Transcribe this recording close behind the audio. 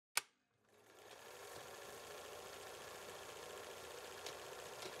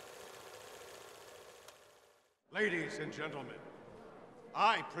Ladies and gentlemen,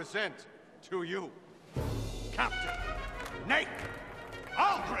 I present to you Captain Nathan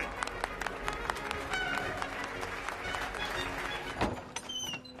Algren!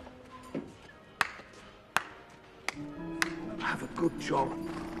 Have a good job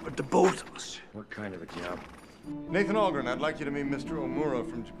with the both of us. What kind of a job? Nathan Algren, I'd like you to meet Mr. Omura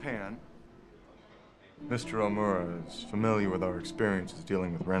from Japan. Mr. Omura is familiar with our experiences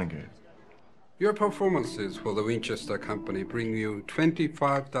dealing with renegades. Your performances for the Winchester Company bring you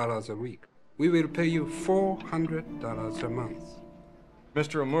 $25 a week. We will pay you $400 a month.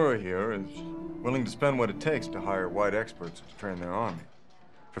 Mr. Omura here is willing to spend what it takes to hire white experts to train their army.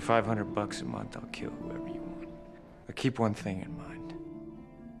 For $500 a month, I'll kill whoever you want. But keep one thing in mind.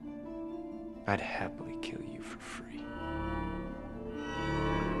 I'd happily kill you for free.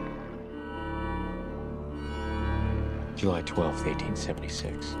 July 12th,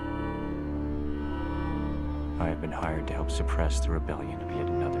 1876. I have been hired to help suppress the rebellion of yet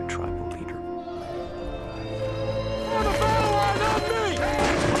another tribal leader. For the battle line on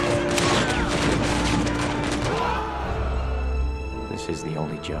me! This is the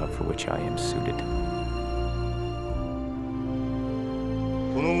only job for which I am suited.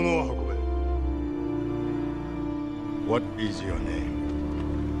 What is your name?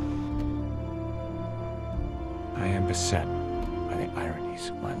 I am beset by the ironies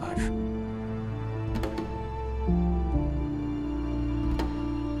of my life.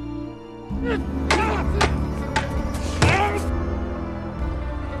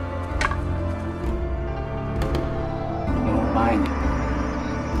 Mine.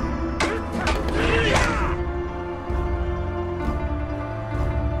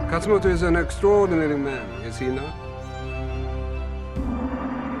 Katsumoto is an extraordinary man, is he not?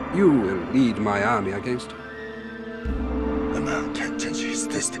 You will lead my army against him. A man can't change his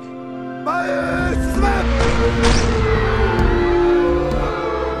destiny. I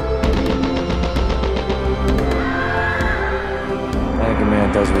think a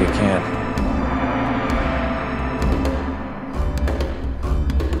man does what he can.